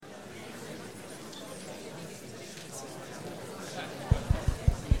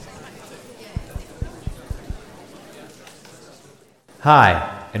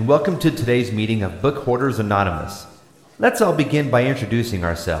Hi, and welcome to today's meeting of Book Hoarders Anonymous. Let's all begin by introducing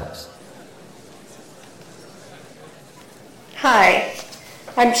ourselves. Hi,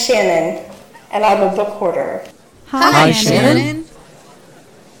 I'm Shannon, and I'm a book hoarder. Hi, Shannon.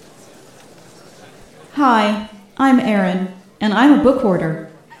 Hi, I'm Erin, and I'm a book hoarder.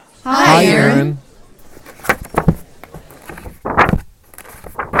 Hi, Erin.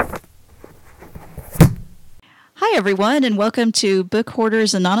 Hi, everyone, and welcome to Book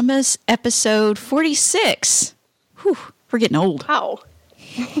Hoarders Anonymous, episode 46. Whew, we're getting old. Wow.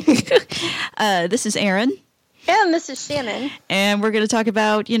 This is Erin. And this is Shannon. And we're going to talk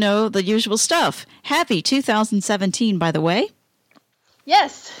about, the usual stuff. Happy 2017, by the way.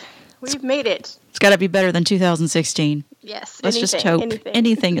 Yes, we've made it. It's got to be better than 2016. Yes, Let's just hope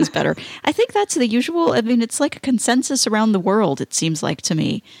anything is better. I think that's the usual. I mean, it's like a consensus around the world, it seems like to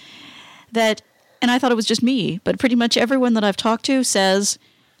me. And I thought it was just me, but pretty much everyone that I've talked to says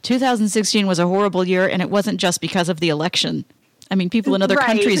 2016 was a horrible year, and it wasn't just because of the election. I mean, people in other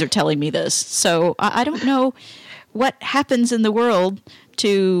countries are telling me this. So I don't know what happens in the world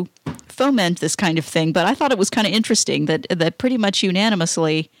to foment this kind of thing, but I thought it was kind of interesting that pretty much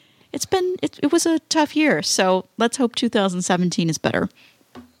unanimously it was a tough year. So let's hope 2017 is better.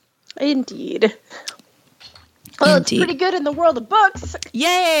 Indeed. Well, It's pretty good in the world of books.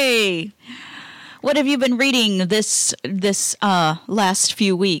 Yay! What have you been reading this last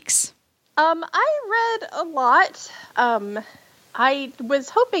few weeks? I read a lot. I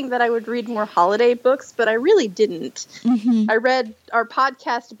was hoping that I would read more holiday books, but I really didn't. Mm-hmm. I read our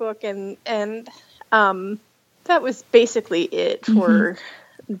podcast book, and that was basically it for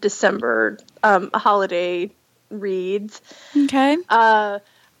December holiday reads. Okay. I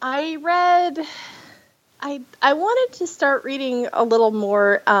wanted to start reading a little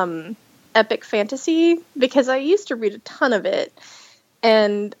more epic fantasy because I used to read a ton of it.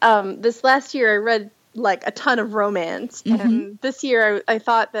 And this last year I read like a ton of romance. Mm-hmm. And this year I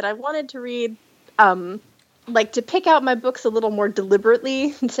thought that I wanted to read, to pick out my books a little more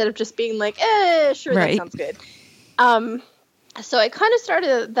deliberately instead of just being like, sure, that sounds good. So I kind of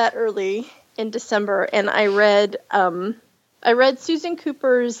started that early in December, and I read Susan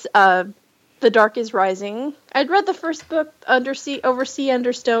Cooper's The Dark is Rising. I'd read the first book, Over Sea,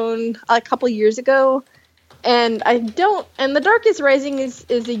 Under Stone, a couple years ago, and The Dark is Rising is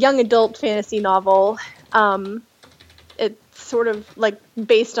a young adult fantasy novel. It's sort of like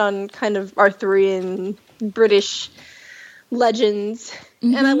based on kind of Arthurian British legends,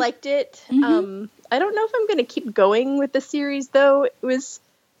 and I liked it. Mm-hmm. I don't know if I'm going to keep going with the series, though.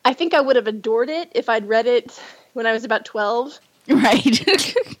 I think I would have adored it if I'd read it when I was about 12. Right.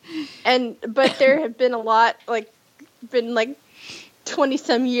 But there have been 20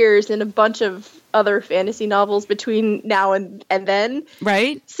 some years and a bunch of other fantasy novels between now and then.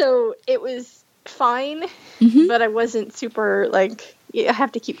 Right. So it was fine, but I wasn't super I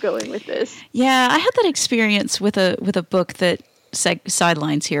have to keep going with this. Yeah, I had that experience with a book that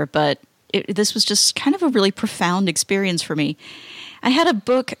sidelines here, but this was just kind of a really profound experience for me. I had a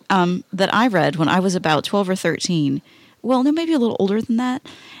book that I read when I was about 12 or 13. Well, no, maybe a little older than that.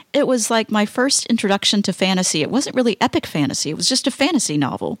 It was like my first introduction to fantasy. It wasn't really epic fantasy. It was just a fantasy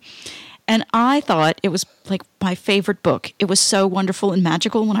novel. And I thought it was like my favorite book. It was so wonderful and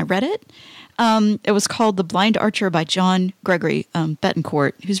magical when I read it. It was called The Blind Archer by John Gregory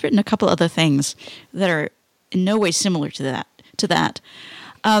Betancourt, who's written a couple other things that are in no way similar to that.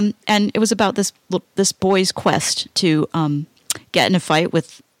 And it was about this boy's quest to get in a fight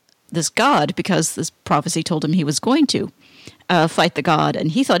with this god because this prophecy told him he was going to fight the god,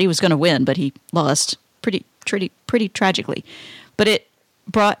 and he thought he was going to win, but he lost pretty tragically. But it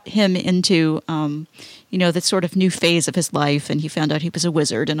brought him into this sort of new phase of his life, and he found out he was a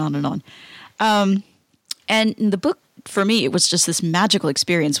wizard, and on and on. And in the book, for me, it was just this magical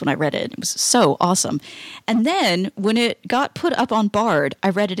experience when I read it. It was so awesome. And then when it got put up on Bard, I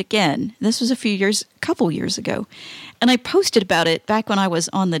read it again. This was a couple years ago. And I posted about it back when I was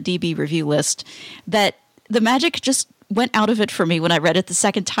on the DB review list that the magic just went out of it for me when I read it the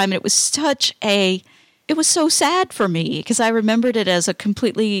second time. And it was it was so sad for me because I remembered it as a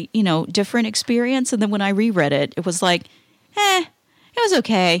completely, different experience. And then when I reread it, it was like, it was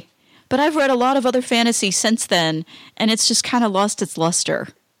okay. But I've read a lot of other fantasy since then, and it's just kind of lost its luster.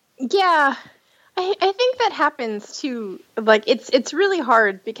 Yeah, I think that happens too. It's really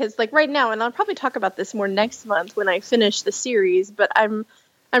hard because right now, and I'll probably talk about this more next month when I finish the series. But I'm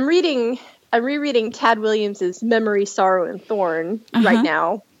rereading Tad Williams's Memory, Sorrow, and Thorn right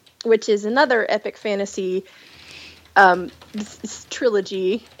now, which is another epic fantasy this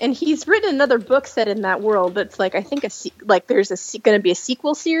trilogy, and he's written another book set in that world that's like, I think there's going to be a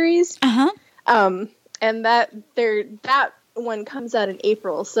sequel series. And that one comes out in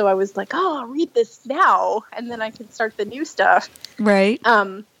April, so I was like, oh, I'll read this now, and then I can start the new stuff. Right.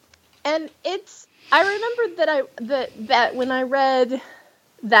 And I remembered that when I read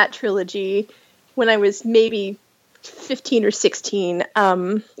that trilogy, when I was maybe 15 or 16,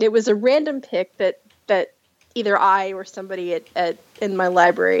 it was a random pick that either I or somebody in my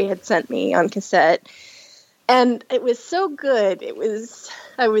library had sent me on cassette. And it was so good.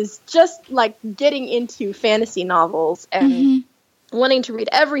 I was just like getting into fantasy novels and wanting to read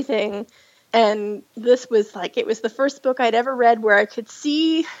everything. And this was like, it was the first book I'd ever read where I could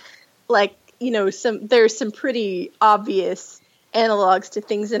see, like, there's some pretty obvious analogs to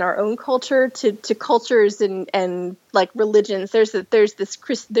things in our own culture, to cultures and like religions. There's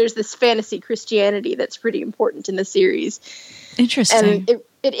this fantasy Christianity that's pretty important in the series. Interesting.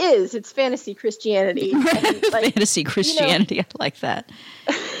 And it's fantasy Christianity. And, like, fantasy Christianity, I like that.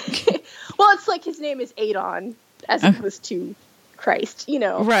 Well, it's like his name is Adon as opposed to Christ,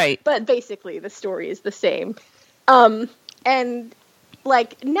 Right. But basically the story is the same. And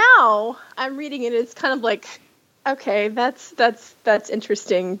like now I'm reading it, it's kind of like, okay, that's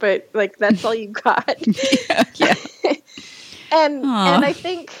interesting, but like that's all you got. Yeah. And I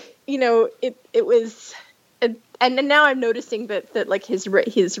think it was, and now I'm noticing that like his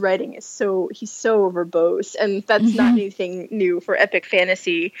writing is he's so verbose, and that's not anything new for epic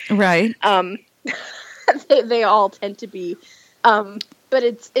fantasy, right? They all tend to be. But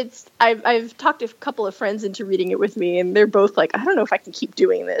I've talked to a couple of friends into reading it with me, and they're both like, I don't know if I can keep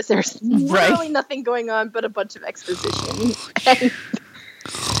doing this. There's literally nothing going on but a bunch of exposition.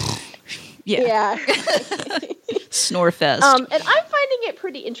 Yeah. Snorefest. And I'm finding it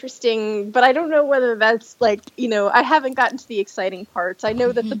pretty interesting, but I don't know whether that's like, I haven't gotten to the exciting parts. I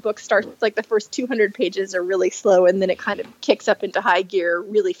know that the book starts, like the first 200 pages are really slow, and then it kind of kicks up into high gear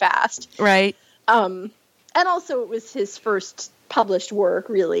really fast. Right. And also it was his first published work,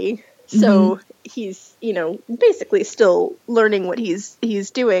 really. So he's, basically still learning what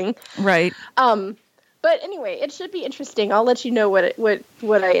he's doing. Right. But anyway, it should be interesting. I'll let you know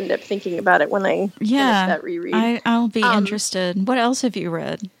what I end up thinking about it when I finish that reread. I'll be interested. What else have you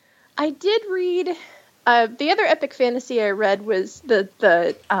read? I did read, the other epic fantasy I read was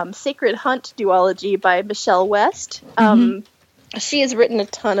the Sacred Hunt duology by Michelle West. She has written a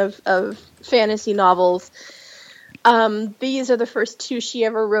ton of fantasy novels. These are the first two she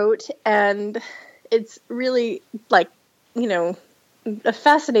ever wrote, and it's really like, a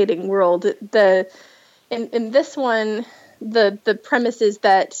fascinating world. In this one, the premise is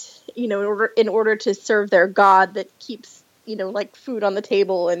that, in order to serve their god that keeps, like food on the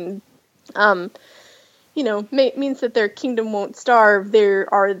table and, means that their kingdom won't starve,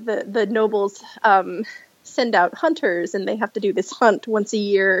 there are the nobles, send out hunters, and they have to do this hunt once a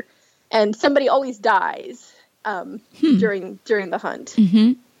year, and somebody always dies during the hunt.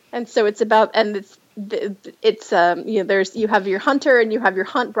 And so it's about, and it's you have your hunter and you have your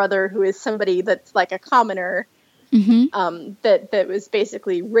hunt brother, who is somebody that's like a commoner, that was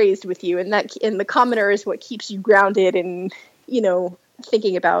basically raised with you, and the commoner is what keeps you grounded and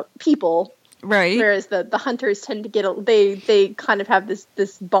thinking about people. Right. Whereas the hunters tend to they kind of have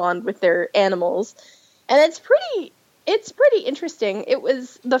this bond with their animals. And it's pretty interesting.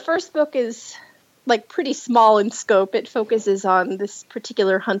 The first book is like pretty small in scope. It focuses on this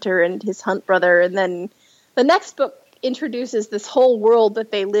particular hunter and his hunt brother. And then the next book introduces this whole world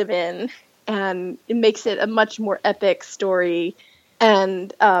that they live in, and it makes it a much more epic story.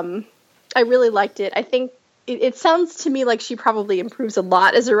 And I really liked it. I think it sounds to me like she probably improves a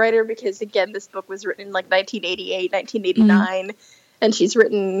lot as a writer, because again, this book was written in like 1988, 1989, and she's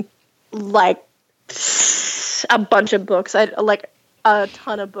written like a bunch of books. I like a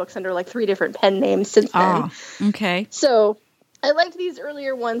ton of books under like 3 different pen names since then. Oh, okay. So I liked these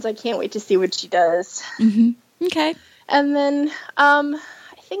earlier ones. I can't wait to see what she does. Okay. And then I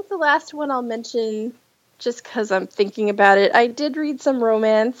think the last one I'll mention, just because I'm thinking about it, I did read some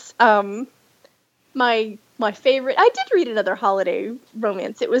romance. My favorite, I did read another holiday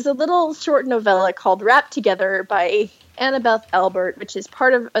romance. It was a little short novella called Wrapped Together by Annabeth Albert, which is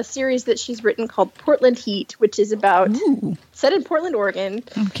part of a series that she's written called Portland Heat, which is about set in Portland, Oregon.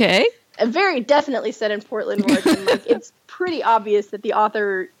 Okay. Very definitely set in Portland, Oregon. Like, it's pretty obvious that the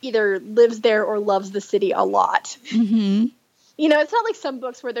author either lives there or loves the city a lot. It's not like some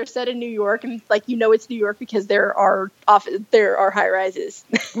books where they're set in New York and like it's New York because there are high rises.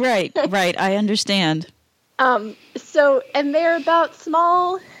 Right. I understand. And they're about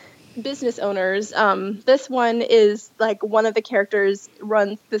small business owners. This one is like one of the characters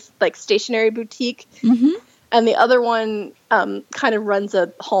runs this like stationery boutique, and the other one kind of runs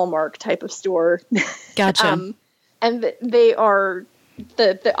a Hallmark type of store. Gotcha. And they are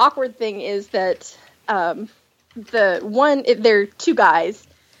the awkward thing is that they're two guys.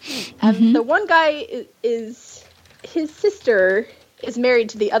 The one guy is his sister is married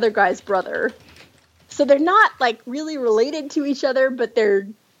to the other guy's brother. So they're not like really related to each other, but they're,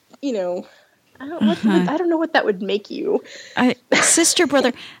 I don't know what that would make you. Sister,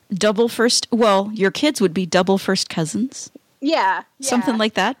 brother, double first. Well, your kids would be double first cousins. Yeah. Something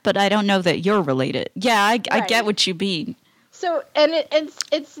like that. But I don't know that you're related. Yeah, I get what you mean. So, and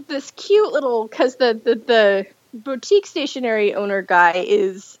it's this cute little, because the boutique stationery owner guy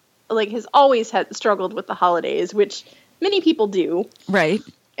is like has always struggled with the holidays, which many people do. Right.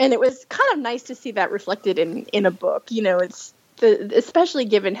 And it was kind of nice to see that reflected in a book. It's especially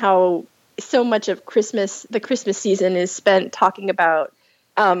given how so much of the Christmas season is spent talking about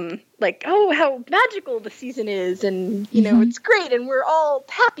how magical the season is, and it's great and we're all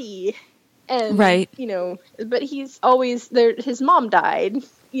happy. And but he's always there. His mom died,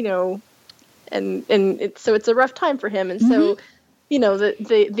 and it's a rough time for him, and so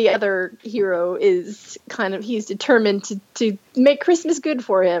the other hero is he's determined to make Christmas good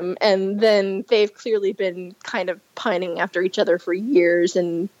for him, and then they've clearly been kind of pining after each other for years,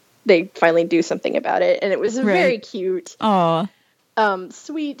 and they finally do something about it, and it was a very cute,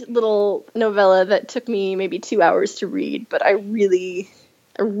 sweet little novella that took me maybe 2 hours to read, but I really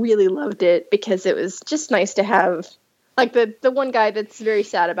loved it because it was just nice to have. Like the one guy that's very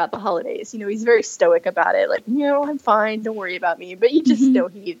sad about the holidays, he's very stoic about it. Like, I'm fine, don't worry about me. But you just know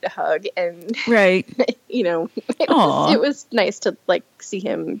he needed a hug, and it was nice to like see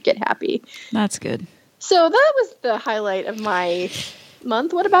him get happy. That's good. So that was the highlight of my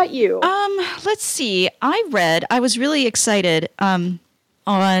month. What about you? Let's see. I was really excited on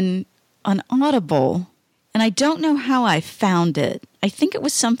Audible, and I don't know how I found it. I think it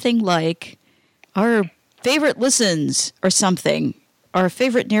was something like our favorite listens or something, or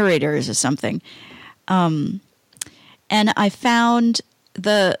favorite narrators or something. And I found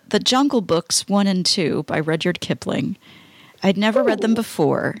the Jungle Books 1 and 2 by Rudyard Kipling. I'd never read them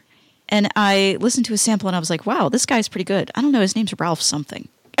before. And I listened to a sample and I was like, wow, this guy's pretty good. I don't know, his name's Ralph something.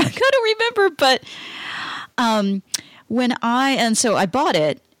 I couldn't remember, but so I bought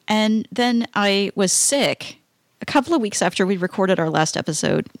it, and then I was sick a couple of weeks after we recorded our last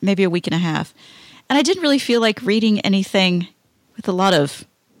episode, maybe a week and a half. And I didn't really feel like reading anything with a lot of,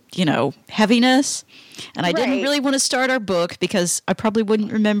 heaviness. And I didn't really want to start our book because I probably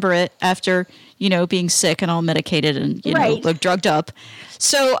wouldn't remember it after, being sick and all medicated and, drugged up.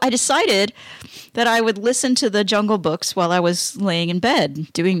 So I decided that I would listen to the Jungle Books while I was laying in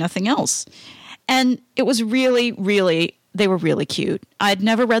bed doing nothing else. And it was really, really, they were really cute. I'd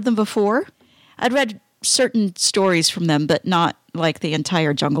never read them before. I'd read certain stories from them, but not like the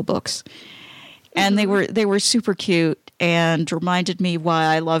entire Jungle Books. And they were super cute and reminded me why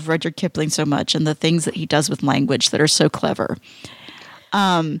I love Rudyard Kipling so much and the things that he does with language that are so clever.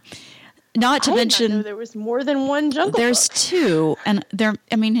 Not to mention, did not know there was more than one Jungle There's Book. two, and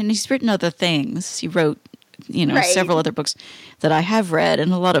and he's written other things. He wrote, several other books that I have read,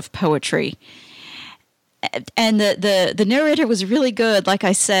 and a lot of poetry. And the narrator was really good, like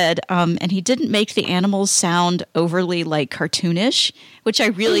I said, and he didn't make the animals sound overly like cartoonish, which I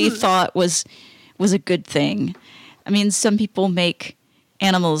really thought was a good thing. I mean, some people make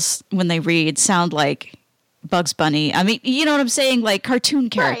animals when they read sound like Bugs Bunny. I mean, you know what I'm saying? Like cartoon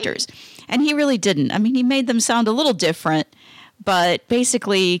characters. Right. And he really didn't. I mean, he made them sound a little different, but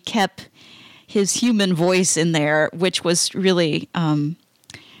basically kept his human voice in there, which was really,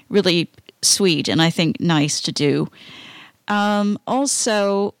 really sweet and I think nice to do.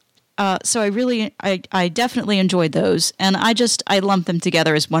 So I definitely enjoyed those, and I lumped them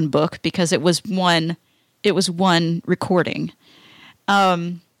together as one book because it was one recording.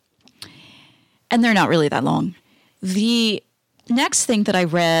 And they're not really that long. The next thing that I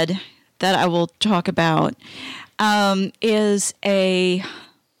read that I will talk about is I'm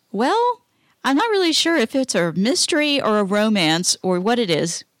not really sure if it's a mystery or a romance or what it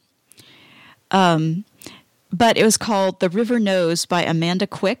is. But it was called The River Knows by Amanda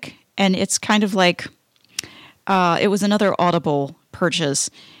Quick. And it's kind of like, it was another Audible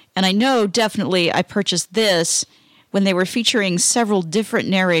purchase. And I know definitely I purchased this when they were featuring several different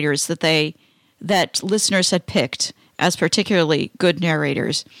narrators that listeners had picked as particularly good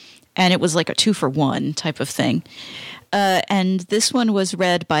narrators. And it was like a 2-for-1 type of thing. And this one was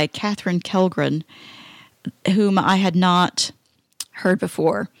read by Catherine Kellgren, whom I had not heard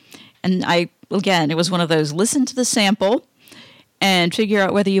before. And it was one of those, listen to the sample and figure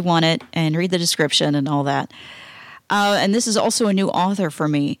out whether you want it and read the description and all that. And this is also a new author for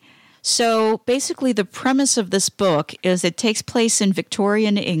me. So basically the premise of this book is it takes place in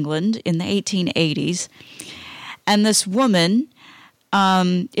Victorian England in the 1880s. And this woman,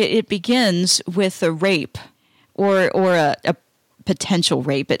 it begins with a rape or a potential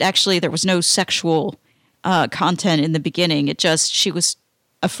rape. There was no sexual content in the beginning. She was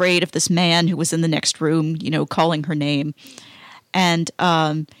afraid of this man who was in the next room, calling her name. And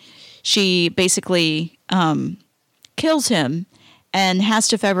she basically kills him and has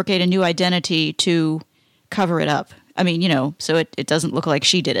to fabricate a new identity to cover it up. So it doesn't look like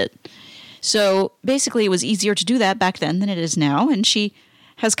she did it. So basically it was easier to do that back then than it is now. And she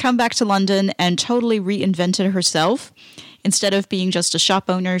has come back to London and totally reinvented herself. Instead of being just a shop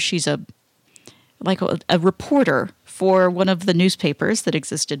owner, she's a reporter for one of the newspapers that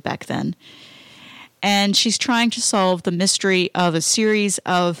existed back then. And she's trying to solve the mystery of a series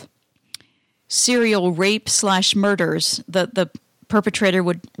of serial rape/murders. The perpetrator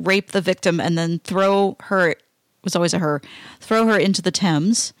would rape the victim and then throw her into the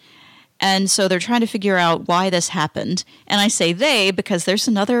Thames. And so they're trying to figure out why this happened. And I say they because there's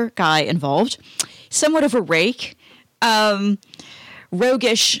another guy involved, somewhat of a rake,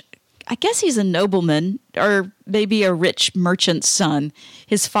 roguish. I guess he's a nobleman or maybe a rich merchant's son.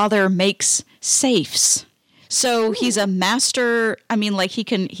 His father makes safes. So he's a master.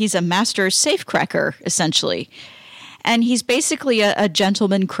 He's a master safecracker, essentially. And he's basically a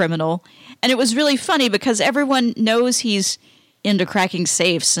gentleman criminal. And it was really funny because everyone knows he's into cracking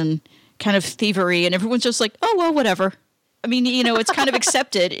safes and kind of thievery. And everyone's just like, oh, well, whatever. It's kind of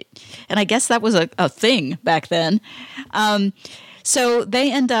accepted. And I guess that was a thing back then. So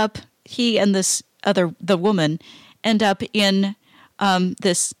they end up, he and the woman end up in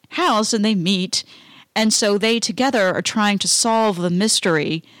this house and they meet. And so they together are trying to solve the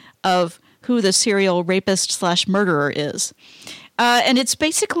mystery of who the serial rapist/murderer is. And it's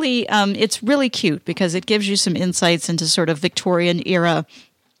basically, it's really cute because it gives you some insights into sort of Victorian era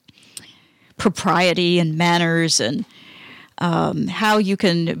propriety and manners and how you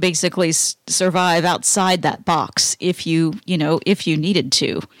can basically survive outside that box if you needed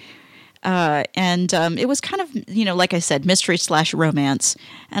to. It was kind of, like I said, mystery/romance.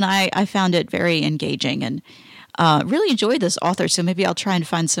 And I found it very engaging and really enjoyed this author. So maybe I'll try and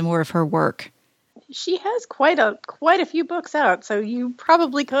find some more of her work. She has quite a few books out, so you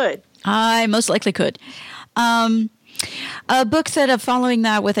probably could. I most likely could. A book following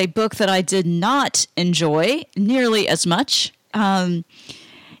that with a book that I did not enjoy nearly as much.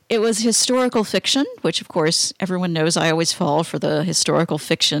 It was historical fiction, which of course everyone knows I always fall for the historical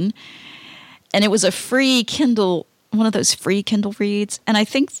fiction. And it was a free Kindle, one of those free Kindle reads. And I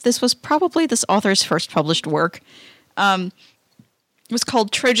think this was probably this author's first published work. It was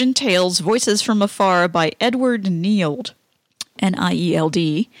called Trojan Tales, Voices from Afar by Edward Neild,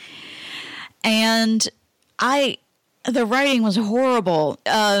 Nield. And the writing was horrible.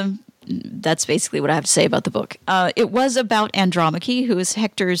 That's basically what I have to say about the book. It was about Andromache, who is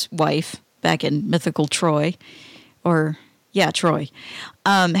Hector's wife back in mythical Troy. Troy.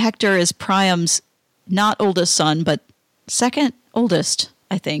 Hector is Priam's not oldest son, but second oldest,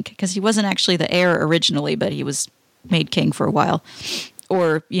 I think, because he wasn't actually the heir originally, but he was made king for a while,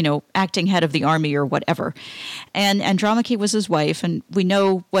 or, acting head of the army or whatever. And Andromache was his wife, and we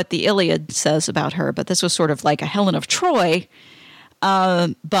know what the Iliad says about her, but this was sort of like a Helen of Troy,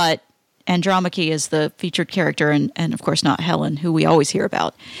 but Andromache is the featured character, and of course not Helen, who we always hear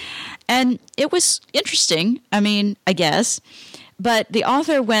about. And it was interesting, I guess, but the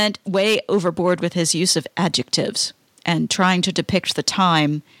author went way overboard with his use of adjectives and trying to depict the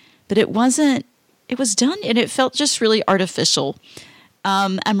time, but it was done, and it felt just really artificial.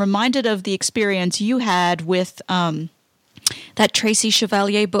 I'm reminded of the experience you had with that Tracy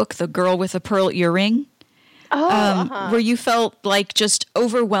Chevalier book, The Girl with the Pearl Earring, where you felt like just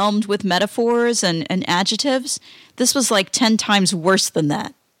overwhelmed with metaphors and adjectives. This was like 10 times worse than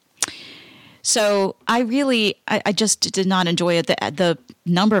that. So I just did not enjoy it. The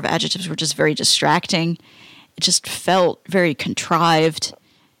number of adjectives were just very distracting. It just felt very contrived.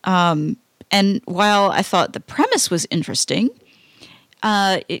 And while I thought the premise was interesting,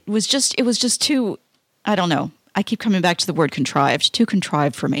 it was just too, I don't know. I keep coming back to the word contrived, too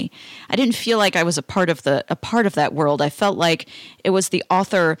contrived for me. I didn't feel like I was a part of that world. I felt like it was the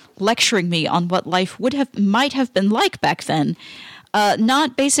author lecturing me on what life might have been like back then.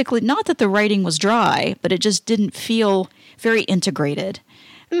 Not that the writing was dry, but it just didn't feel very integrated.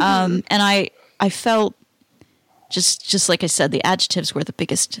 Mm-hmm. And I felt Just like I said, the adjectives were the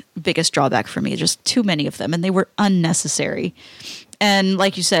biggest drawback for me. Just too many of them, and they were unnecessary. And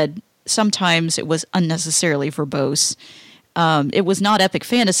like you said, sometimes it was unnecessarily verbose. It was not epic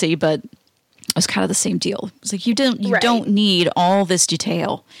fantasy, but it was kind of the same deal. It's like you don't need all this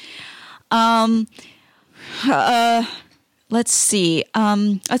detail. Let's see.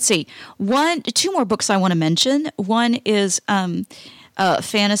 Two more books I want to mention. One is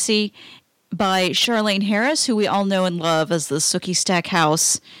fantasy by Charlaine Harris, who we all know and love as the Sookie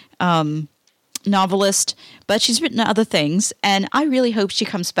Stackhouse novelist, but she's written other things, and I really hope she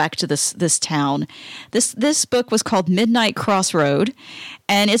comes back to this town. This book was called Midnight Crossroad,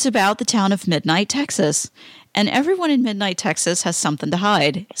 and it's about the town of Midnight, Texas. And everyone in Midnight, Texas has something to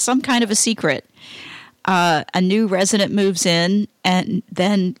hide, some kind of a secret. A new resident moves in, and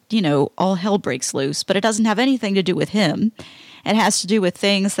then, all hell breaks loose, but it doesn't have anything to do with him. It has to do with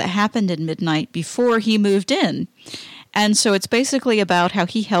things that happened in Midnight before he moved in. And so it's basically about how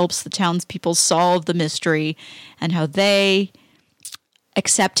he helps the townspeople solve the mystery and how they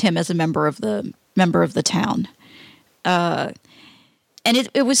accept him as a member of the town. And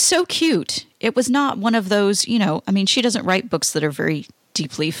it was so cute. It was not one of those, she doesn't write books that are very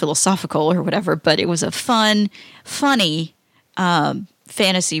deeply philosophical or whatever, but it was a funny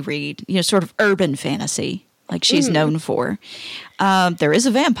fantasy read, sort of urban fantasy, like she's known for. There is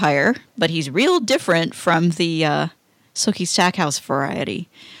a vampire, but he's real different from the Sookie Stackhouse variety.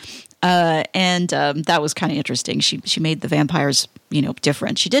 And that was kind of interesting. She made the vampires,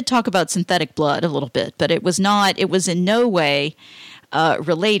 different. She did talk about synthetic blood a little bit, but it was in no way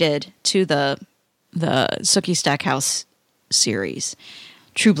related to the Sookie Stackhouse series,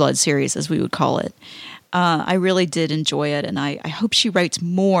 True Blood series, as we would call it. I really did enjoy it, and I hope she writes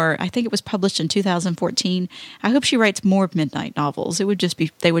more. I think it was published in 2014. I hope she writes more Midnight novels. They would just be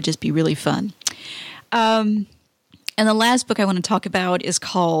really fun. And the last book I want to talk about is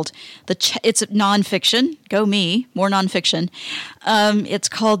called it's nonfiction. Go me, more nonfiction. It's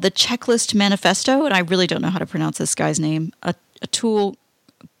called The Checklist Manifesto, and I really don't know how to pronounce this guy's name. Atul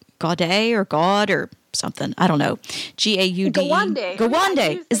Gaudet or God or something. I don't know. Gaude.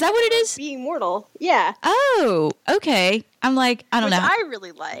 Gawande. Is that what it is? Being mortal. Yeah. Oh, okay. I'm like, I don't know. I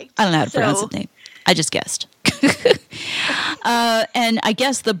really liked. I don't know how to pronounce his name. I just guessed. And I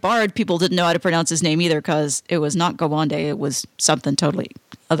guess the Bard people didn't know how to pronounce his name either because it was not Gawande. It was something totally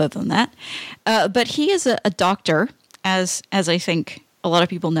other than that. But he is a doctor, as I think a lot of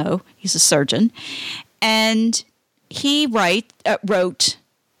people know. He's a surgeon. And he wrote...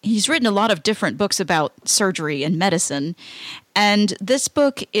 He's written a lot of different books about surgery and medicine, and this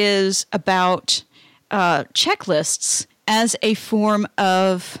book is about checklists as a form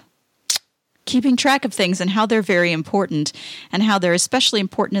of keeping track of things and how they're very important, and how they're especially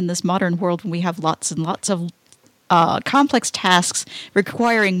important in this modern world when we have lots and lots of complex tasks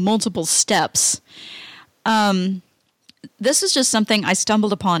requiring multiple steps. This is just something I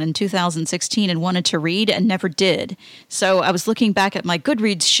stumbled upon in 2016 and wanted to read and never did. So I was looking back at my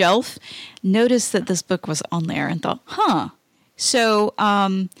Goodreads shelf, noticed that this book was on there and thought, huh. So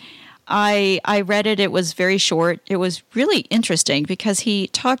I read it. It was very short. It was really interesting because he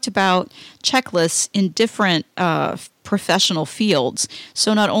talked about checklists in different professional fields.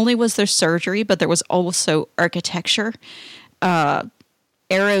 So not only was there surgery, but there was also architecture,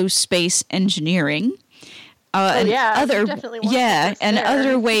 aerospace engineering, and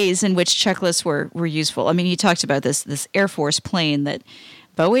other ways in which checklists were useful. I mean, he talked about this Air Force plane that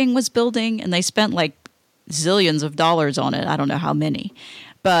Boeing was building, and they spent like zillions of dollars on it. I don't know how many.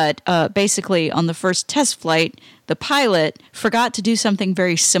 But basically, on the first test flight, the pilot forgot to do something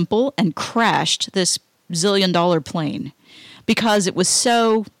very simple and crashed this zillion-dollar plane because it was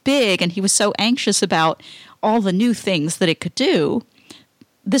so big and he was so anxious about all the new things that it could do.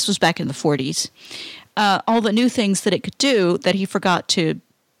 This was back in the 40s. All the new things that it could do that he forgot to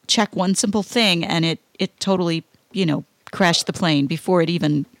check one simple thing, and it totally, crashed the plane before it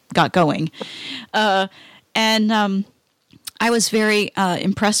even got going. And I was very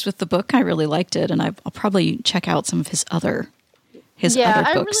impressed with the book. I really liked it, and I'll probably check out some of his other books.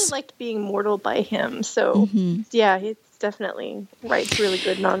 I really liked Being Mortal by him. So, yeah, he definitely writes really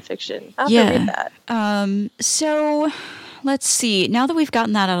good nonfiction. I'll have to read that. So, let's see. Now that we've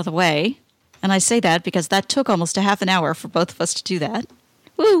gotten that out of the way, and I say that because that took almost a half an hour for both of us to do that.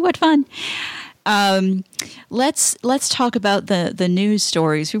 Woo, what fun. Let's talk about the news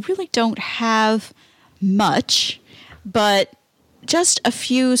stories. We really don't have much, but just a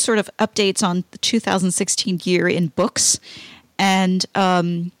few sort of updates on the 2016 year in books, and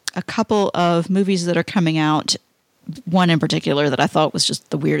a couple of movies that are coming out one in particular that I thought was just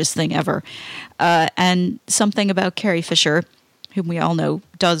the weirdest thing ever. And something about Carrie Fisher, whom we all know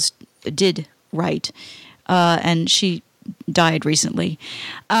did write, and she died recently.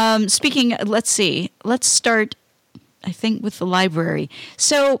 Let's start, I think, with the library.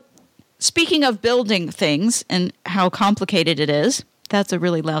 So, speaking of building things and how complicated it is, that's a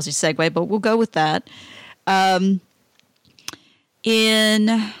really lousy segue, but we'll go with that. In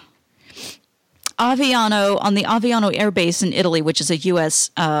Aviano, on the Aviano Air Base in Italy, which is a U.S.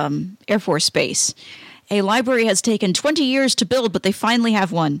 Air Force base, a library has taken 20 years to build, but they finally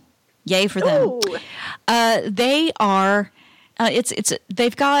have one. Yay for them! They are.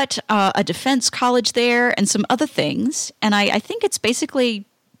 They've got a defense college there and some other things, and I think it's basically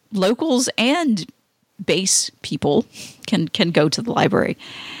locals and base people can go to the library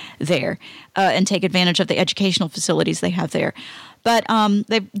there and take advantage of the educational facilities they have there. But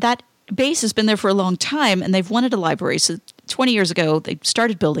that base has been there for a long time, and they've wanted a library. So 20 years ago, they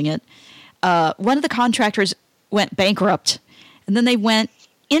started building it. One of the contractors went bankrupt, and then they went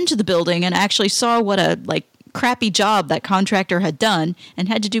into the building and actually saw what a crappy job that contractor had done and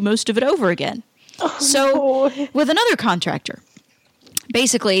had to do most of it over again. With another contractor.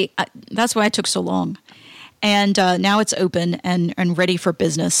 Basically, that's why it took so long. And now it's open and ready for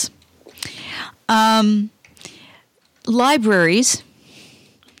business. Libraries,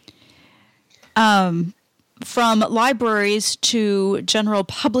 from libraries to general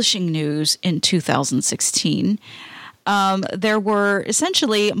publishing news in 2016, there were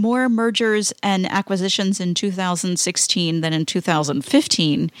essentially more mergers and acquisitions in 2016 than in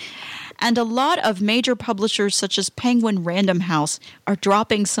 2015. And a lot of major publishers such as Penguin Random House are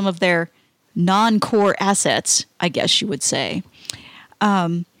dropping some of their non-core assets, I guess you would say,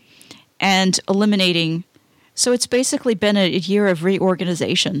 and eliminating. So it's basically been a year of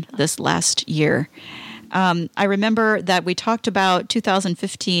reorganization this last year. I remember that we talked about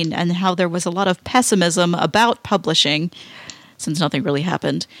 2015 and how there was a lot of pessimism about publishing, since nothing really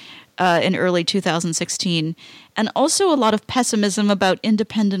happened, in early 2016, and also a lot of pessimism about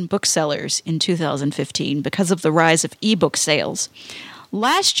independent booksellers in 2015 because of the rise of ebook sales.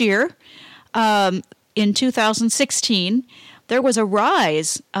 Last year, in 2016, there was a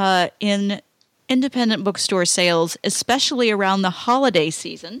rise in independent bookstore sales, especially around the holiday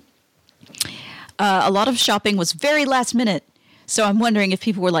season. A lot of shopping was very last minute. So I'm wondering if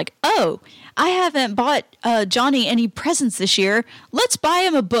people were like, oh, I haven't bought Johnny any presents this year. Let's buy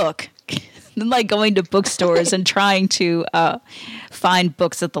him a book. And going to bookstores and trying to find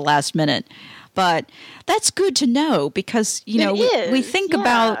books at the last minute. But that's good to know because, we think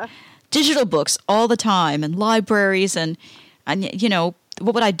about digital books all the time and libraries and what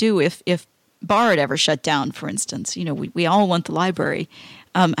would I do if Bard ever shut down, for instance? We all want the library.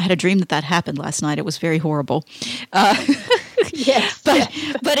 I had a dream that happened last night. It was very horrible. Yes.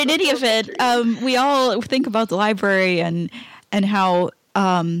 But in any event, we all think about the library and how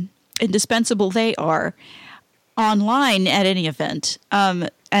indispensable they are online at any event.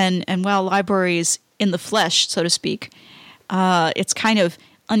 And while libraries in the flesh, so to speak, it's kind of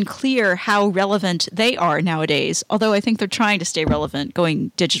unclear how relevant they are nowadays, although I think they're trying to stay relevant,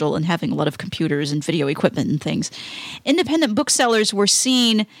 going digital and having a lot of computers and video equipment and things. Independent booksellers were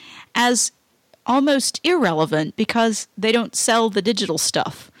seen as almost irrelevant because they don't sell the digital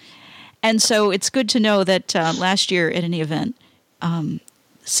stuff. And so it's good to know that last year at any event,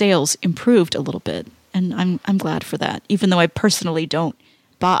 sales improved a little bit. And I'm glad for that, even though I personally don't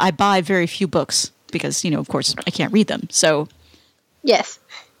I buy very few books because, of course, I can't read them. So yes.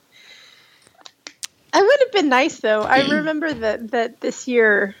 I would have been nice, though. I remember that this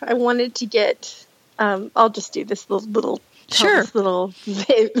year I wanted to get, I'll just do this little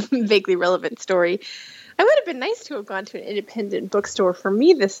vaguely relevant story. I would have been nice to have gone to an independent bookstore for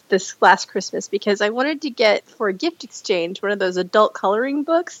me this last Christmas because I wanted to get for a gift exchange one of those adult coloring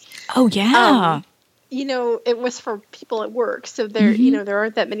books. Oh, yeah. It was for people at work. So there, there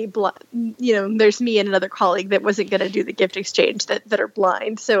aren't that many, there's me and another colleague that wasn't going to do the gift exchange that are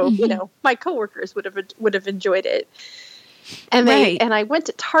blind. So, my coworkers would have enjoyed it. And and I went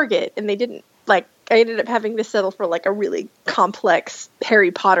to Target and they didn't I ended up having to settle for a really complex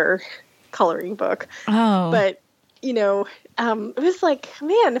Harry Potter coloring book. Oh. But, it was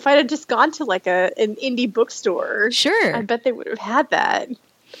man, if I had just gone to an indie bookstore, sure, I bet they would have had that.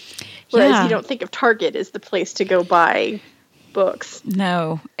 Whereas you don't think of Target as the place to go buy books.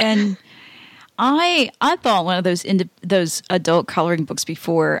 No. And I bought one of those adult coloring books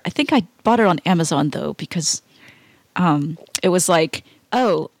before. I think I bought it on Amazon, though, because it was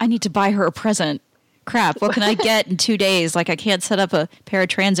oh, I need to buy her a present. Crap, what can I get in 2 days? I can't set up a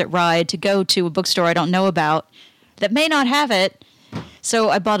paratransit ride to go to a bookstore I don't know about. that may not have it.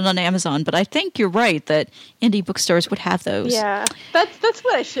 So I bought it on Amazon, but I think you're right that indie bookstores would have those. Yeah, that's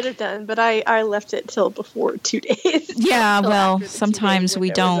what I should have done, but I left it till before 2 days. Yeah, well, after the sometimes 2 we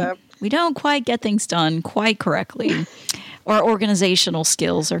days window was don't up. we don't quite get things done quite correctly, or organizational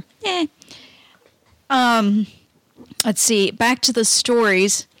skills are. Let's see. Back to the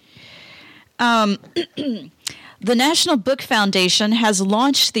stories. The National Book Foundation has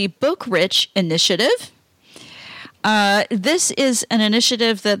launched the Book Rich Initiative. This is an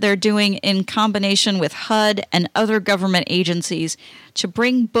initiative that they're doing in combination with HUD and other government agencies to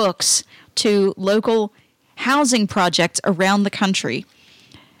bring books to local housing projects around the country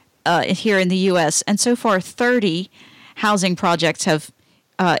here in the U.S. And so far, 30 housing projects have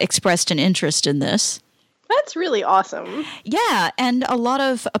expressed an interest in this. That's really awesome. Yeah, and a lot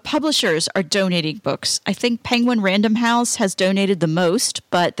of publishers are donating books. I think Penguin Random House has donated the most,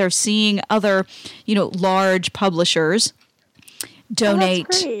 but they're seeing other, large publishers donate,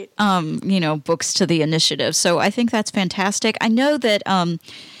 that's great. Books to the initiative. So I think that's fantastic. I know that a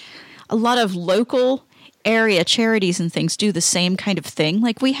lot of local area charities and things do the same kind of thing.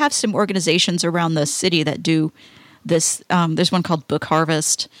 Like we have some organizations around the city that do this. There's one called Book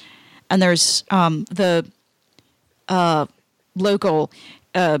Harvest, and there's the local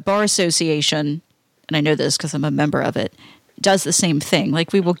bar association, and I know this because I'm a member of it, does the same thing.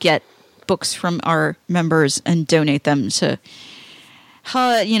 Like we will get books from our members and donate them to,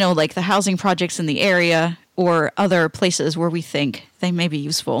 like the housing projects in the area or other places where we think they may be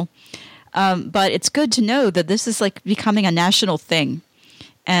useful. But it's good to know that this is like becoming a national thing,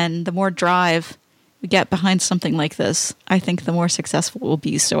 and the more drive we get behind something like this, I think the more successful it will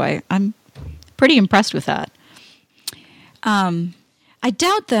be. So I'm pretty impressed with that. I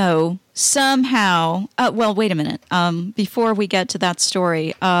doubt, though, somehow... wait a minute. Before we get to that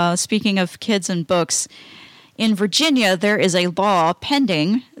story, speaking of kids and books, in Virginia, there is a law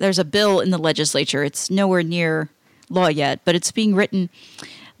pending. There's a bill in the legislature. It's nowhere near law yet, but it's being written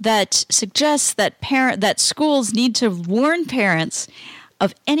that suggests that schools need to warn parents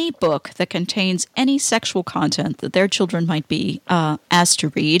of any book that contains any sexual content that their children might be asked to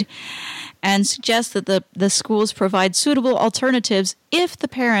read, and suggest that the schools provide suitable alternatives if the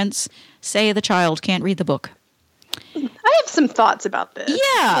parents say the child can't read the book. I have some thoughts about this.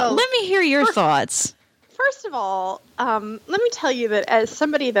 Yeah, So, let me hear your thoughts. First of all, let me tell you that as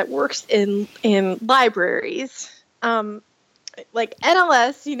somebody that works in libraries, like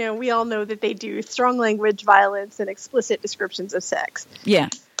NLS, we all know that they do strong language, violence, and explicit descriptions of sex. Yeah.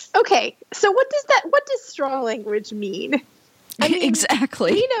 Okay, so what does strong language mean? I mean,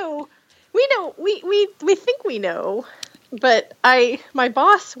 exactly. we think we know, but my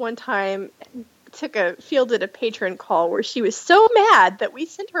boss one time fielded a patron call where she was so mad that we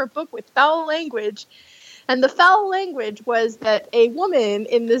sent her a book with foul language, and the foul language was that a woman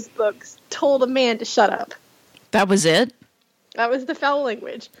in this book told a man to shut up. That was it? That was the foul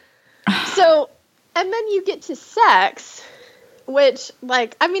language. So, and then you get to sex, which,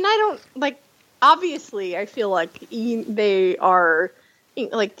 obviously I feel like they are,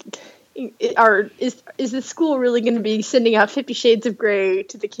 is the school really going to be sending out 50 Shades of Grey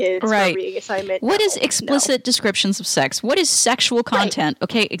to the kids for a reading assignment? What No, is explicit descriptions of sex? What is sexual content? Right.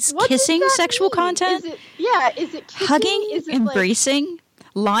 Okay, What kissing does that sexual mean? content? Is it kissing? Hugging? Is it Embracing?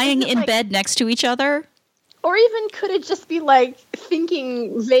 Lying is it in like- bed next to each other? Or even could it just be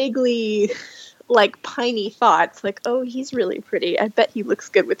thinking vaguely piney thoughts, oh, he's really pretty. I bet he looks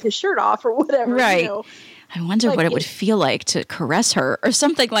good with his shirt off or whatever. Right. I wonder what it would feel like to caress her or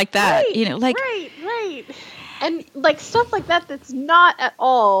something like that. Right. And stuff like that that's not at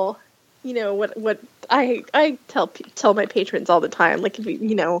all, what I tell my patrons all the time. If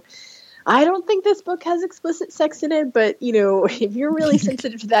I don't think this book has explicit sex in it, but if you're really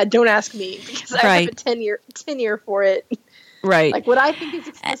sensitive to that, don't ask me because I have a 10-year for it. Right. What I think is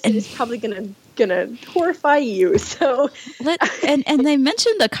explicit is probably gonna horrify you. So and they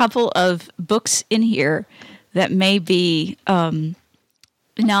mentioned a couple of books in here that may be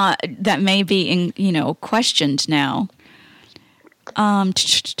questioned now.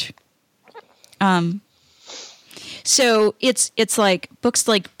 So it's like books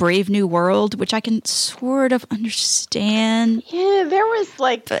like Brave New World, which I can sort of understand. Yeah, there was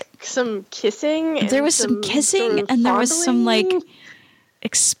some kissing. And there was some kissing, sort of and there was some fondling.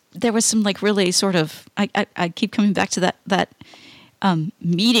 there was some really sort of. I keep coming back to that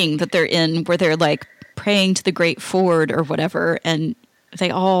meeting that they're in, where they're praying to the Great Ford or whatever, and they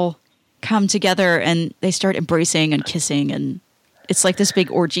all come together and they start embracing and kissing, and it's like this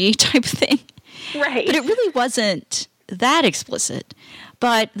big orgy type thing. Right. But it really wasn't that explicit.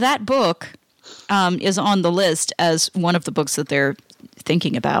 But that book is on the list as one of the books that they're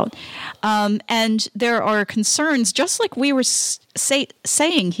thinking about. And there are concerns, just like we were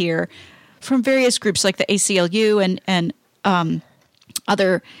saying here, from various groups like the ACLU and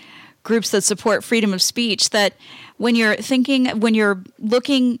other groups that support freedom of speech, that when you're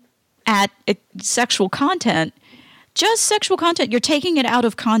looking at sexual content, just sexual content, you're taking it out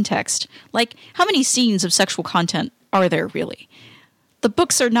of context. Like, how many scenes of sexual content are there really? The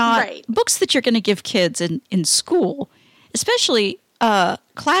books are not books that you're going to give kids in school, especially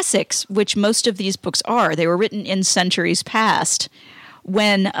classics, which most of these books are. They were written in centuries past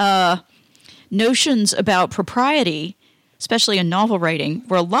when notions about propriety, especially in novel writing,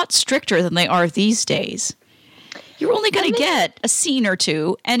 were a lot stricter than they are these days. You're only going to get a scene or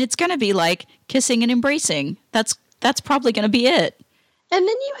two, and it's going to be like kissing and embracing. That's probably going to be it. And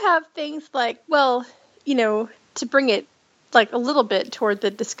then you have things like, well, to bring it like a little bit toward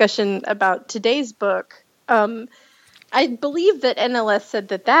the discussion about today's book, I believe that NLS said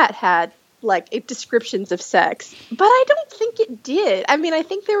that had like descriptions of sex, but I don't think it did. I mean, I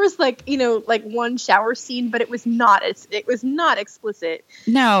think there was like one shower scene, but it was not explicit.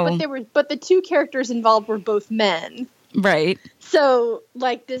 No, but the two characters involved were both men, right? So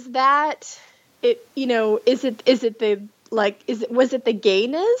like, was it the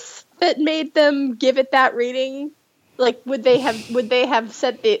gayness that made them give it that rating? Like, would they have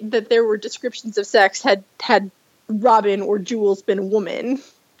said that there were descriptions of sex had Robin or Jules been a woman?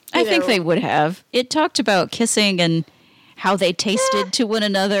 I think they would have. It talked about kissing and how they tasted to one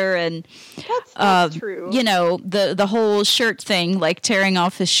another, and that's true. The whole shirt thing, like tearing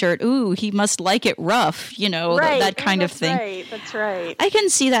off his shirt. Ooh, he must like it rough. That kind of thing. Right. That's right. I can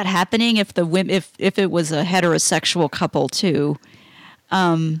see that happening if it was a heterosexual couple too.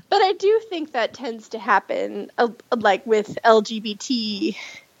 But I do think that tends to happen, like with LGBT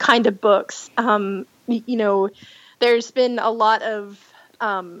kind of books. There's been a lot of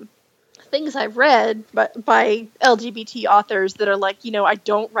things I've read by LGBT authors that are like, I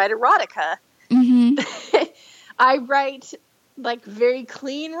don't write erotica. Mm-hmm. I write like very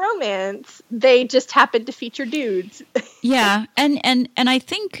clean romance. They just happen to feature dudes. Yeah, and I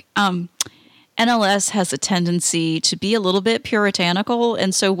think NLS has a tendency to be a little bit puritanical,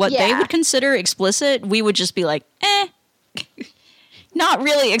 and so what they would consider explicit, we would just be like, not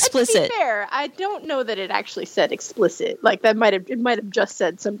really explicit. To be fair, I don't know that it actually said explicit. Like it might have just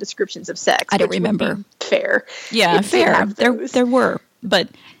said some descriptions of sex. I don't remember. Fair. Yeah, fair. There were, but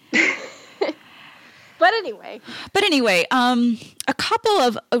But anyway,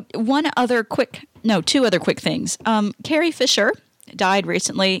 two other quick things. Carrie Fisher died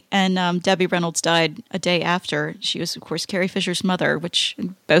recently, and Debbie Reynolds died a day after. She was, of course, Carrie Fisher's mother, which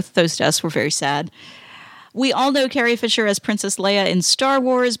both those deaths were very sad. We all know Carrie Fisher as Princess Leia in Star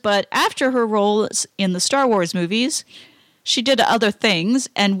Wars, but after her roles in the Star Wars movies, she did other things,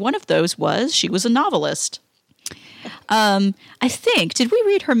 and one of those was she was a novelist. I think, did we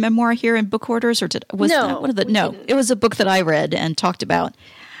read her memoir here in Book Hoarders, or was that one of the? No, it was a book that I read and talked about.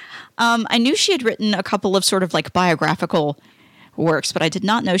 I knew she had written a couple of sort of like biographical works, but I did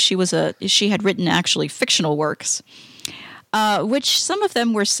not know she had written actually fictional works. Which some of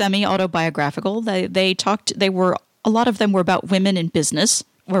them were semi-autobiographical. A lot of them were about women in business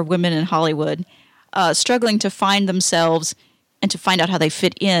or women in Hollywood, struggling to find themselves and to find out how they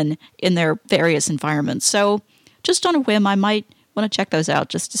fit in their various environments. So just on a whim, I might want to check those out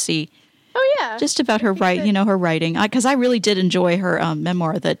just to see. Oh yeah, just about her her writing, because I really did enjoy her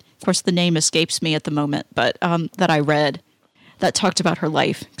memoir. That, of course, the name escapes me at the moment, but that I read that talked about her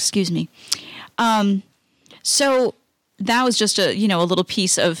life. Excuse me. So that was just a little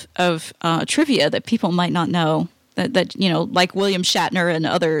piece of trivia that people might not know. That like William Shatner and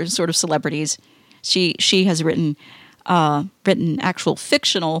other sort of celebrities, she has written actual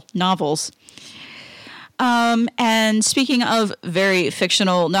fictional novels. And speaking of very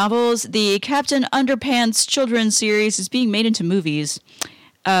fictional novels, the Captain Underpants children's series is being made into movies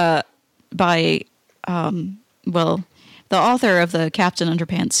by the author of the Captain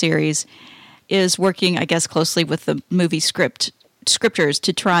Underpants series is working, I guess, closely with the movie scripters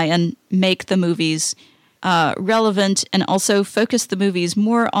to try and make the movies relevant and also focus the movies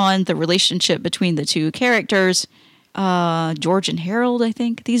more on the relationship between the two characters. George and Harold, I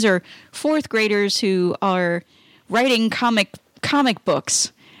think. These are fourth graders who are writing comic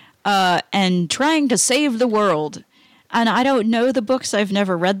books and trying to save the world. And I don't know the books. I've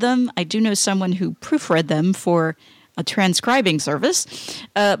never read them. I do know someone who proofread them for a transcribing service,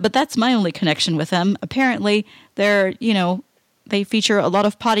 but that's my only connection with them. Apparently, they feature a lot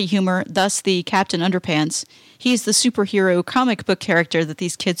of potty humor, thus the Captain Underpants. He's the superhero comic book character that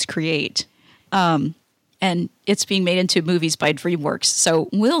these kids create. and it's being made into movies by DreamWorks. So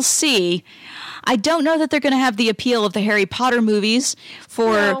we'll see. I don't know that they're going to have the appeal of the Harry Potter movies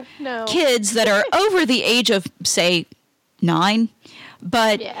for kids that are over the age of, say, 9.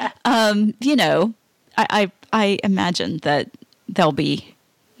 But, I imagine that they'll be,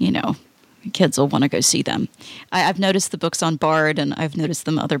 kids will want to go see them. I've noticed the books on Bard, and I've noticed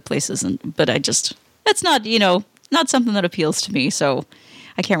them other places, but that's not, not something that appeals to me, so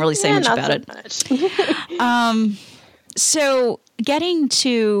I can't really say much about it. So getting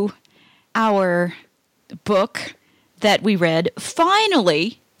to our book that we read,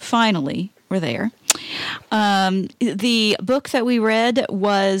 finally, we're there. The book that we read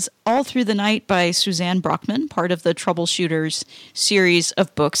was All Through the Night by Suzanne Brockman, part of the Troubleshooters series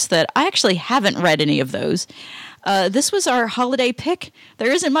of books that I actually haven't read any of those. This was our holiday pick.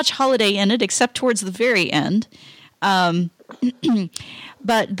 There isn't much holiday in it except towards the very end. But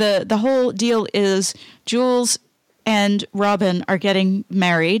the whole deal is Jules and Robin are getting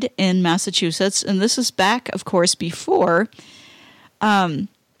married in Massachusetts, and this is back, of course, before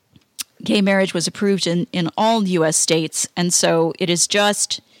gay marriage was approved in all U.S. states, and so it is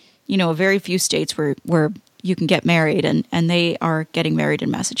just, a very few states where you can get married, and they are getting married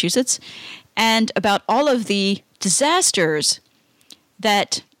in Massachusetts, and about all of the disasters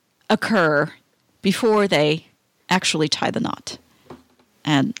that occur before they actually tie the knot.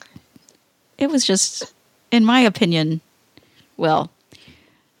 And it was just, in my opinion,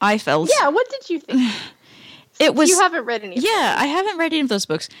 I felt... Yeah, what did you think? It was... You haven't read any of those. I haven't read any of those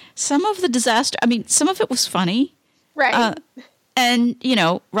books. Some of the disaster... some of it was funny. Right. And,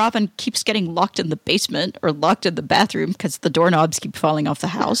 Robin keeps getting locked in the basement or locked in the bathroom because the doorknobs keep falling off the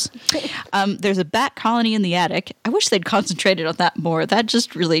house. There's a bat colony in the attic. I wish they'd concentrated on that more. That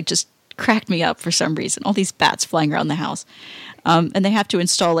just really cracked me up for some reason. All these bats flying around the house. And they have to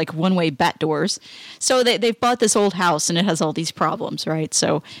install one-way bat doors. So they've bought this old house and it has all these problems, right?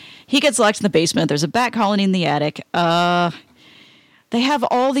 So he gets locked in the basement. There's a bat colony in the attic. They have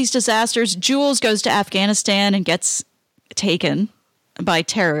all these disasters. Jules goes to Afghanistan and gets taken by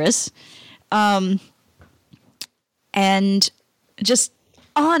terrorists. And just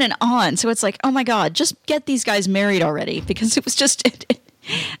on and on. So it's like, oh my God, just get these guys married already. Because it was just,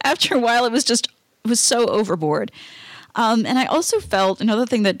 after a while, it was so overboard. And I also felt another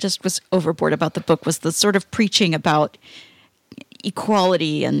thing that just was overboard about the book was the sort of preaching about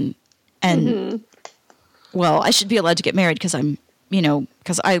equality and well, I should be allowed to get married because I'm,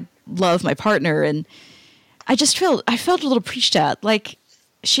 because I love my partner. And I felt a little preached at, like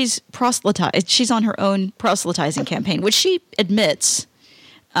she's proselytized. She's on her own proselytizing campaign, which she admits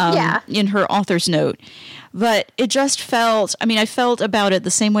in her author's note. But it just felt, I felt about it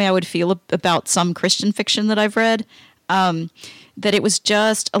the same way I would feel about some Christian fiction that I've read. That it was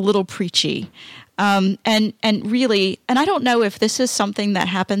just a little preachy. And really, and I don't know if this is something that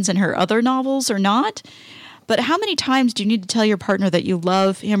happens in her other novels or not, but how many times do you need to tell your partner that you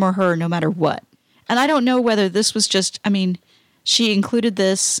love him or her no matter what? And I don't know whether this was just, she included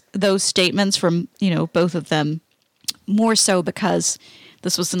those statements from, both of them more so because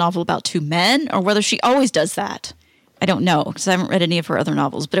this was a novel about two men, or whether she always does that. I don't know, because I haven't read any of her other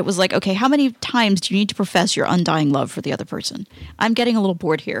novels. But it was like, okay, how many times do you need to profess your undying love for the other person? I'm getting a little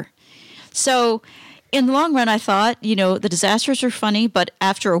bored here. So in the long run, I thought, the disasters are funny, but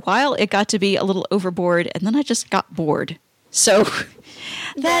after a while, it got to be a little overboard, and then I just got bored. So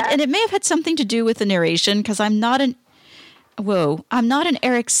and it may have had something to do with the narration, because I'm not an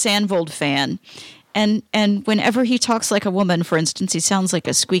Eric Sandvold fan. And whenever he talks like a woman, for instance, he sounds like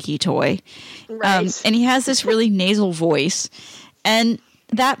a squeaky toy. Right. And he has this really nasal voice. And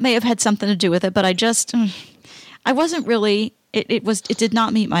that may have had something to do with it, but I wasn't really, it did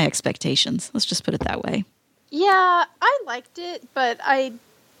not meet my expectations. Let's just put it that way. Yeah, I liked it, but I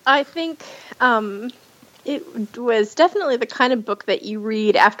think it was definitely the kind of book that you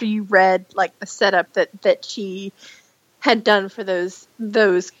read after you read the setup that she had done for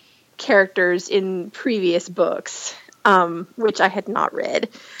those characters in previous books, which I had not read.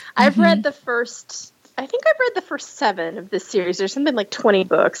 I've read the first 7 of this series. There's something like 20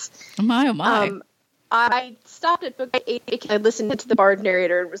 books. Oh my. I stopped at book 8. I listened to the Bard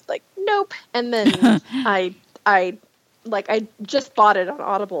narrator and was like, nope. And then I just bought it on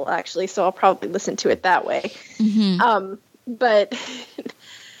Audible, actually, so I'll probably listen to it that way. But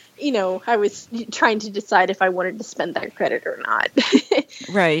I was trying to decide if I wanted to spend that credit or not.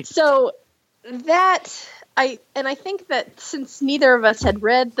 Right. So I think that since neither of us had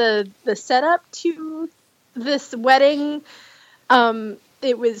read the setup to this wedding,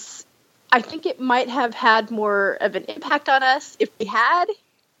 I think it might have had more of an impact on us if we had,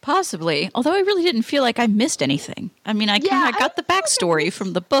 Possibly. Although I really didn't feel like I missed anything. I mean, I kind of got the backstory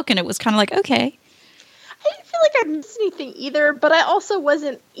from the book, and it was kind of like, okay. I didn't feel like I missed anything either, but I also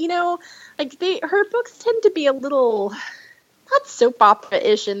wasn't, like her books tend to be a little not soap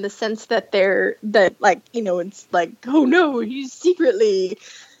opera-ish in the sense that it's like, oh no, he's secretly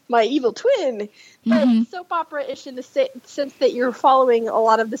my evil twin. But soap opera-ish in the sense that you're following a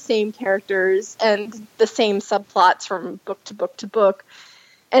lot of the same characters and the same subplots from book to book to book.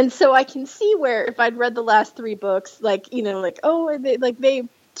 And so I can see where if I'd read the last 3 books,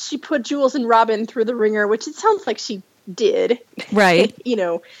 she put Jules and Robin through the ringer, which it sounds like she did. Right.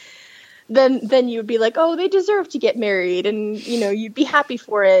 Then you would be like, oh, they deserve to get married, and you'd be happy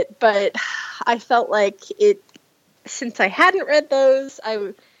for it. But I felt like since I hadn't read those,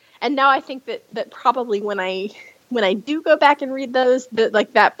 and now I think that probably when I do go back and read those,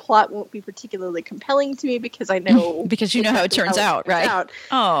 that plot won't be particularly compelling to me because I know because you know how it turns out, right?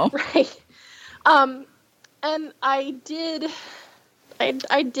 Oh, right. And I did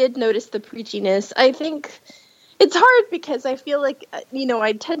notice the preachiness. I think it's hard because I feel like,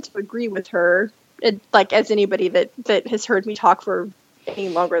 I tend to agree with her, as anybody that has heard me talk for any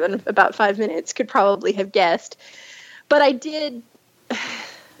longer than about 5 minutes could probably have guessed. But I did,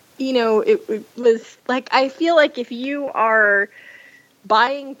 it was like, I feel like if you are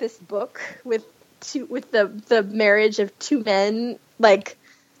buying this book with the marriage of 2 men, like,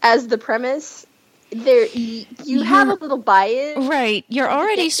 as the premise, you have a little buy-in, right? You're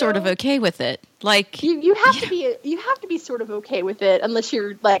already sort of okay with it, like you have to be sort of okay with it, unless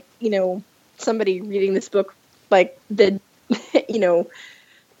you're like somebody reading this book like the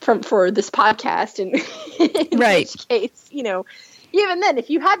for this podcast, and in right. which case even then, if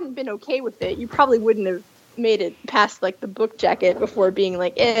you hadn't been okay with it, you probably wouldn't have made it past like the book jacket before being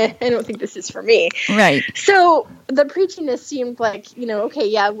like, I don't think this is for me. Right. So the preachiness seemed like, okay,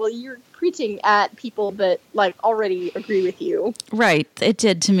 yeah, well, you're preaching at people that like already agree with you. Right. It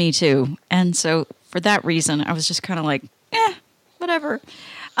did to me too. And so for that reason, I was just kind of like, whatever.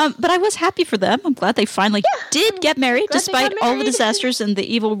 But I was happy for them. I'm glad they finally did get married, despite all the disasters and the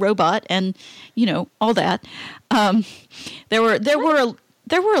evil robot and, all that. There were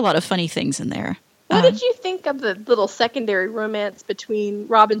a lot of funny things in there. What did you think of the little secondary romance between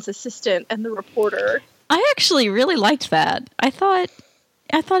Robin's assistant and the reporter? I actually really liked that. I thought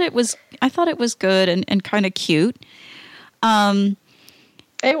it was good and kind of cute. I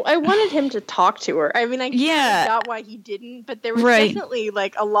wanted him to talk to her. I mean, I got why he didn't, but there was definitely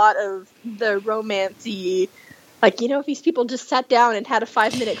like a lot of the romancy. Like, if these people just sat down and had a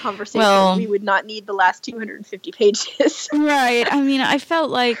 5-minute conversation, we would not need the last 250 pages. Right. I mean, I felt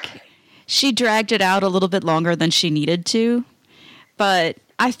like she dragged it out a little bit longer than she needed to, but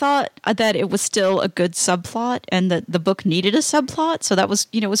I thought that it was still a good subplot and that the book needed a subplot, so that was,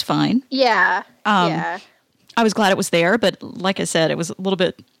 was fine. Yeah. I was glad it was there, but like I said, it was a little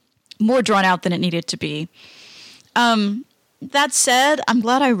bit more drawn out than it needed to be. That said, I'm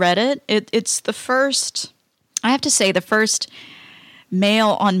glad I read it. It's the first, I have to say, the first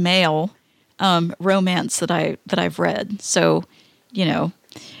male on male romance that I've read. So,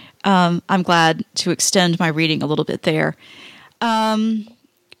 I'm glad to extend my reading a little bit there.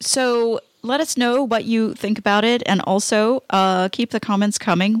 So let us know what you think about it, and also keep the comments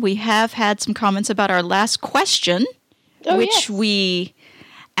coming. We have had some comments about our last question, which we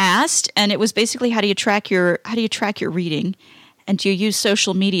asked, and it was basically how do you track your reading, and do you use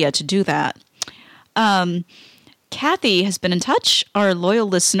social media to do that? Kathy has been in touch, our loyal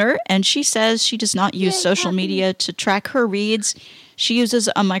listener, and she says she does not use social media to track her reads. She uses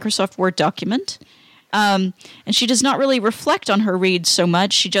a Microsoft Word document, and she does not really reflect on her reads so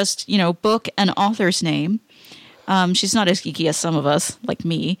much. She just, book and author's name. She's not as geeky as some of us, like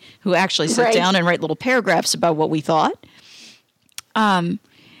me, who actually sit down and write little paragraphs about what we thought. And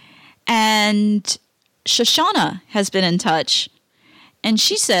Shoshana has been in touch, and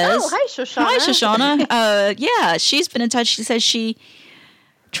she says... Oh, hi, Shoshana. Hi, Shoshana. She's been in touch. She says she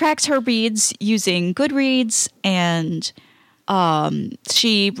tracks her reads using Goodreads, and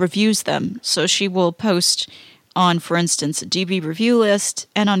she reviews them. So she will post on, for instance, a DB review list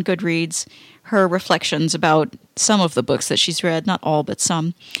and on Goodreads her reflections about some of the books that she's read, not all, but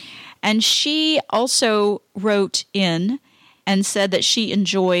some. And she also wrote in and said that she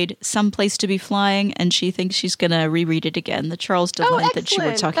enjoyed Some Place to Be Flying, and she thinks she's going to reread it again, the Charles Delight that you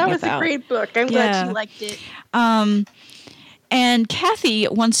were talking about. That was a great book. I'm glad you liked it. And Kathy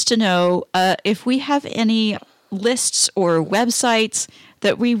wants to know if we have any lists or websites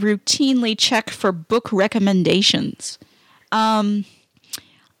that we routinely check for book recommendations. I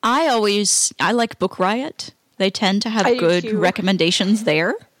like Book Riot. They tend to have good recommendations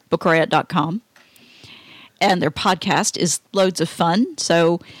there. bookriot.com. And their podcast is loads of fun.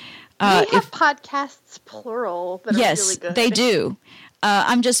 So they have podcasts plural that are really good. Yes, they do.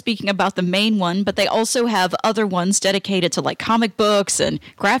 I'm just speaking about the main one, but they also have other ones dedicated to like comic books and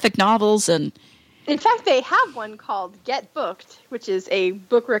graphic novels. And in fact, they have one called Get Booked, which is a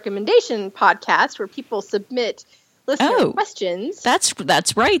book recommendation podcast where people submit listener questions.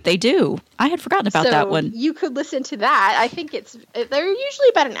 That's right, they do. I had forgotten about that one. You could listen to that. I think they're usually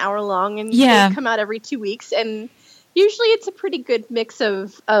about an hour long, and they come out every 2 weeks. And usually, it's a pretty good mix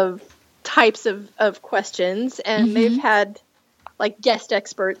of types of questions, and they've had like guest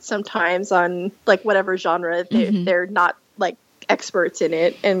experts sometimes on like whatever genre they're not like experts in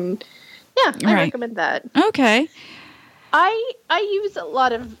it, and I recommend that. Okay. I use a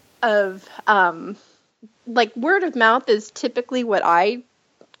lot of like word of mouth is typically what I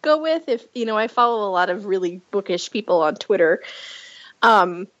go with. If I follow a lot of really bookish people on Twitter,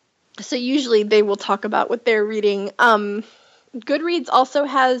 so usually they will talk about what they're reading. Goodreads also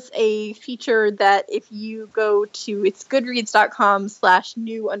has a feature that if you go to it's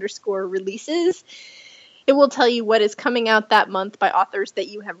goodreads.com/new_releases, it will tell you what is coming out that month by authors that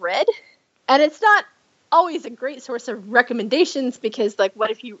you have read. And it's not always a great source of recommendations because like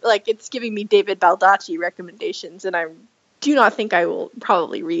what if you like it's giving me David Baldacci recommendations, and I do not think I will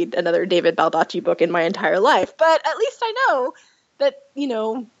probably read another David Baldacci book in my entire life. But at least I know that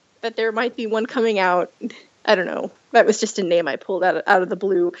that there might be one coming out. I don't know. That was just a name I pulled out of the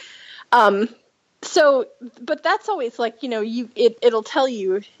blue. So, but that's always like, it'll tell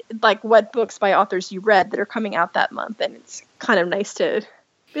you like what books by authors you read that are coming out that month. And it's kind of nice to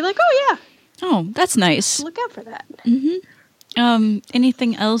be like, oh yeah. Oh, that's nice. Look out for that. Mm-hmm.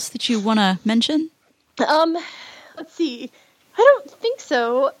 Anything else that you want to mention? Let's see. I don't think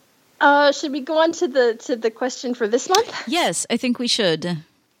so. Should we go on to the question for this month? Yes, I think we should.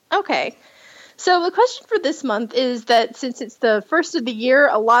 Okay. So the question for this month is that since it's the first of the year,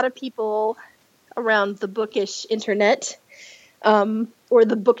 a lot of people around the bookish internet, or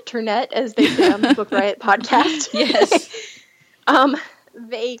the bookternet, as they say on the Book Riot podcast, yes,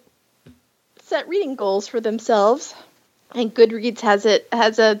 they set reading goals for themselves, and Goodreads has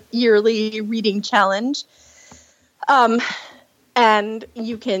a yearly reading challenge, and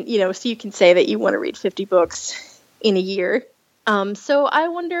you can so you can say that you want to read 50 books in a year. So I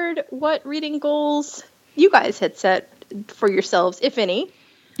wondered what reading goals you guys had set for yourselves, if any.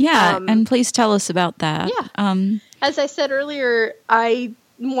 Yeah, and please tell us about that. Yeah. As I said earlier, I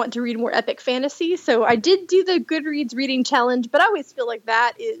want to read more epic fantasy, so I did do the Goodreads reading challenge, but I always feel like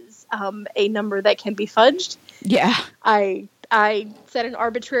that is a number that can be fudged. Yeah. I set an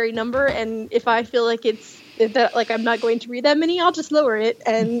arbitrary number, and if I feel like I'm not going to read that many, I'll just lower it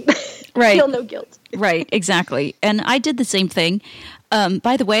and feel no guilt. Right, exactly. And I did the same thing.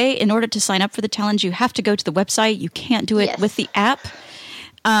 By the way, in order to sign up for the challenge, you have to go to the website. You can't do it with the app.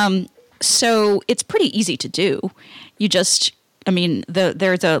 So it's pretty easy to do. You just,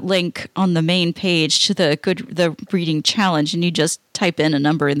 there's a link on the main page to the reading challenge, and you just type in a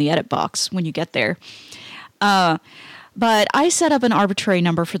number in the edit box when you get there. But I set up an arbitrary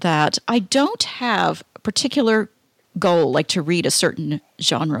number for that. I don't have a particular goal, like to read a certain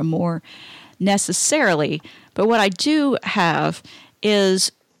genre more necessarily. But what I do have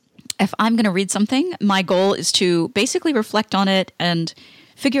is if I'm going to read something, my goal is to basically reflect on it and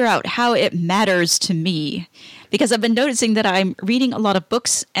figure out how it matters to me. Because I've been noticing that I'm reading a lot of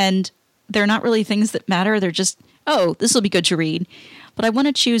books and they're not really things that matter. They're just, oh, this will be good to read. But I want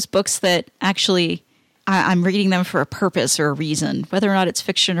to choose books that actually I'm reading them for a purpose or a reason, whether or not it's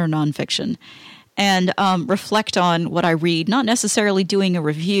fiction or nonfiction. And reflect on what I read, not necessarily doing a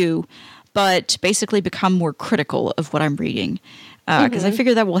review, but basically become more critical of what I'm reading. Because I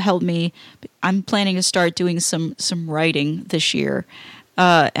figure that will help me. I'm planning to start doing some writing this year,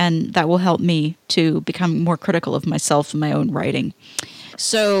 and that will help me to become more critical of myself and my own writing.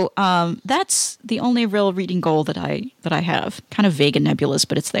 So that's the only real reading goal that I have. Kind of vague and nebulous,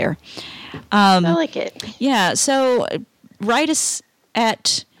 but it's there. I like it. Yeah, so write us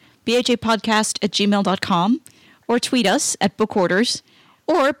at bhapodcast@gmail.com, or tweet us at Book Hoarders,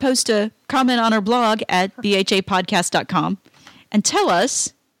 or post a comment on our blog at bhapodcast.com, and tell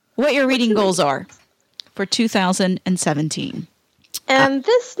us what your reading goals are for 2017. And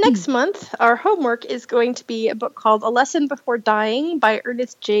this next month, our homework is going to be a book called A Lesson Before Dying by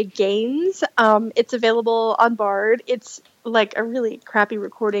Ernest J. Gaines. It's available on Bard. It's like a really crappy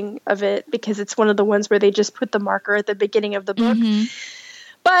recording of it because it's one of the ones where they just put the marker at the beginning of the book. Mm-hmm.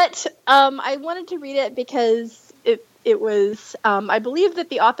 But I wanted to read it because it was, I believe that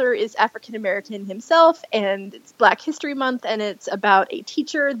the author is African American himself, and it's Black History Month, and it's about a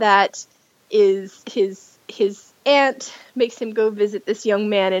teacher that is his aunt makes him go visit this young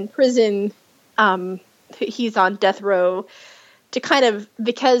man in prison. He's on death row to kind of,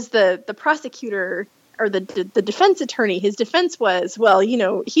 because the prosecutor or the defense attorney, his defense was, well,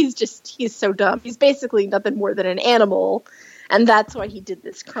 he's so dumb. He's basically nothing more than an animal. And that's why he did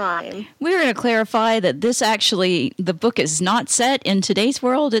this crime. We're going to clarify that the book is not set in today's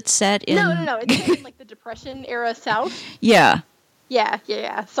world. It's set in... No. It's set in, like, the Depression era South. Yeah.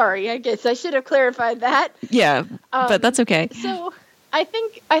 Yeah. Sorry, I guess I should have clarified that. Yeah, but that's okay. So I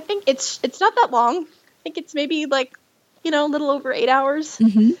think it's not that long. I think it's maybe, like, a little over 8 hours.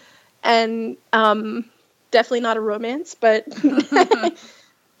 Mm-hmm. And definitely not a romance, but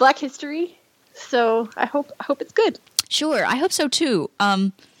Black history. So I hope it's good. Sure, I hope so too.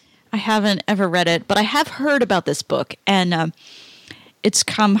 I haven't ever read it, but I have heard about this book, and it's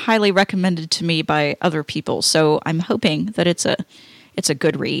come highly recommended to me by other people. So I'm hoping that it's a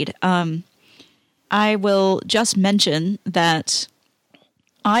good read. I will just mention that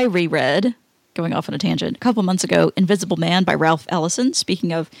I reread, going off on a tangent, a couple months ago, Invisible Man by Ralph Ellison.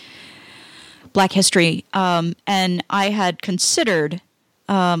 Speaking of Black history, and I had considered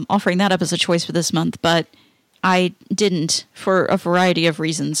offering that up as a choice for this month, but I didn't for a variety of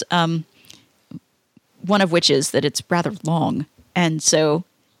reasons. One of which is that it's rather long, and so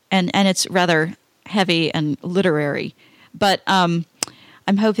and it's rather heavy and literary. But I'm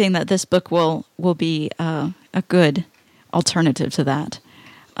hoping that this book will be a good alternative to that.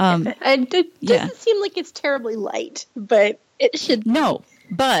 It doesn't seem like it's terribly light, but it should. No,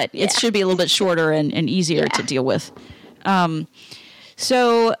 but it should be a little bit shorter and easier to deal with.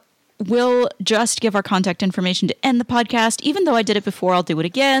 So we'll just give our contact information to end the podcast. Even though I did it before, I'll do it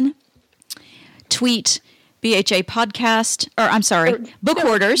again. Tweet BHA Podcast, Book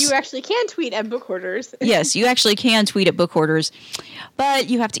Hoarders. You actually can tweet at Book Hoarders. Yes, you actually can tweet at Book Hoarders. But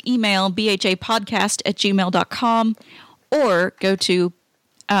you have to email bhapodcast@gmail.com or go to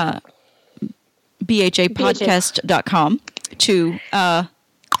bhapodcast.com to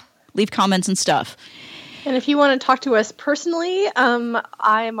leave comments and stuff. And if you want to talk to us personally,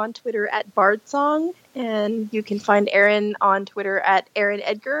 I am on Twitter at Bardsong, and you can find Erin on Twitter at Erin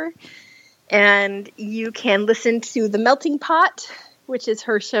Edgar. And you can listen to The Melting Pot, which is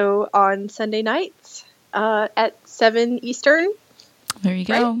her show on Sunday nights at 7 Eastern. There you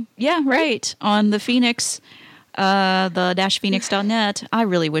go. Right? Yeah, right. On the Phoenix, the -phoenix.net. I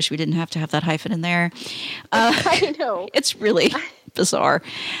really wish we didn't have to have that hyphen in there. I know. It's really bizarre.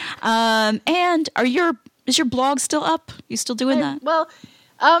 And is your blog still up? You still doing that? Well,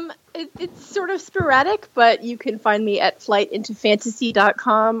 it's sort of sporadic, but you can find me at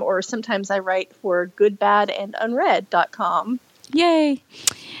flightintofantasy.com, or sometimes I write for goodbadandunread.com. Yay.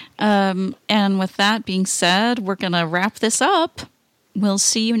 And with that being said, we're going to wrap this up. We'll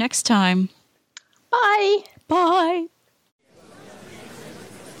see you next time. Bye. Bye.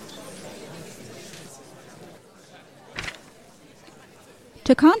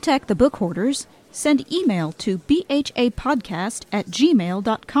 To contact the Book Hoarders, send email to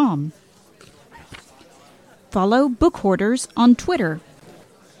bhapodcast@gmail.com. Follow Book Hoarders on Twitter.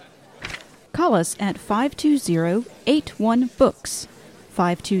 Call us at 520-81-BOOKS,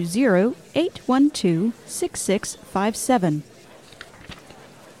 520-812-6657.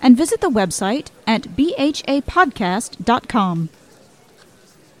 And visit the website at bhapodcast.com.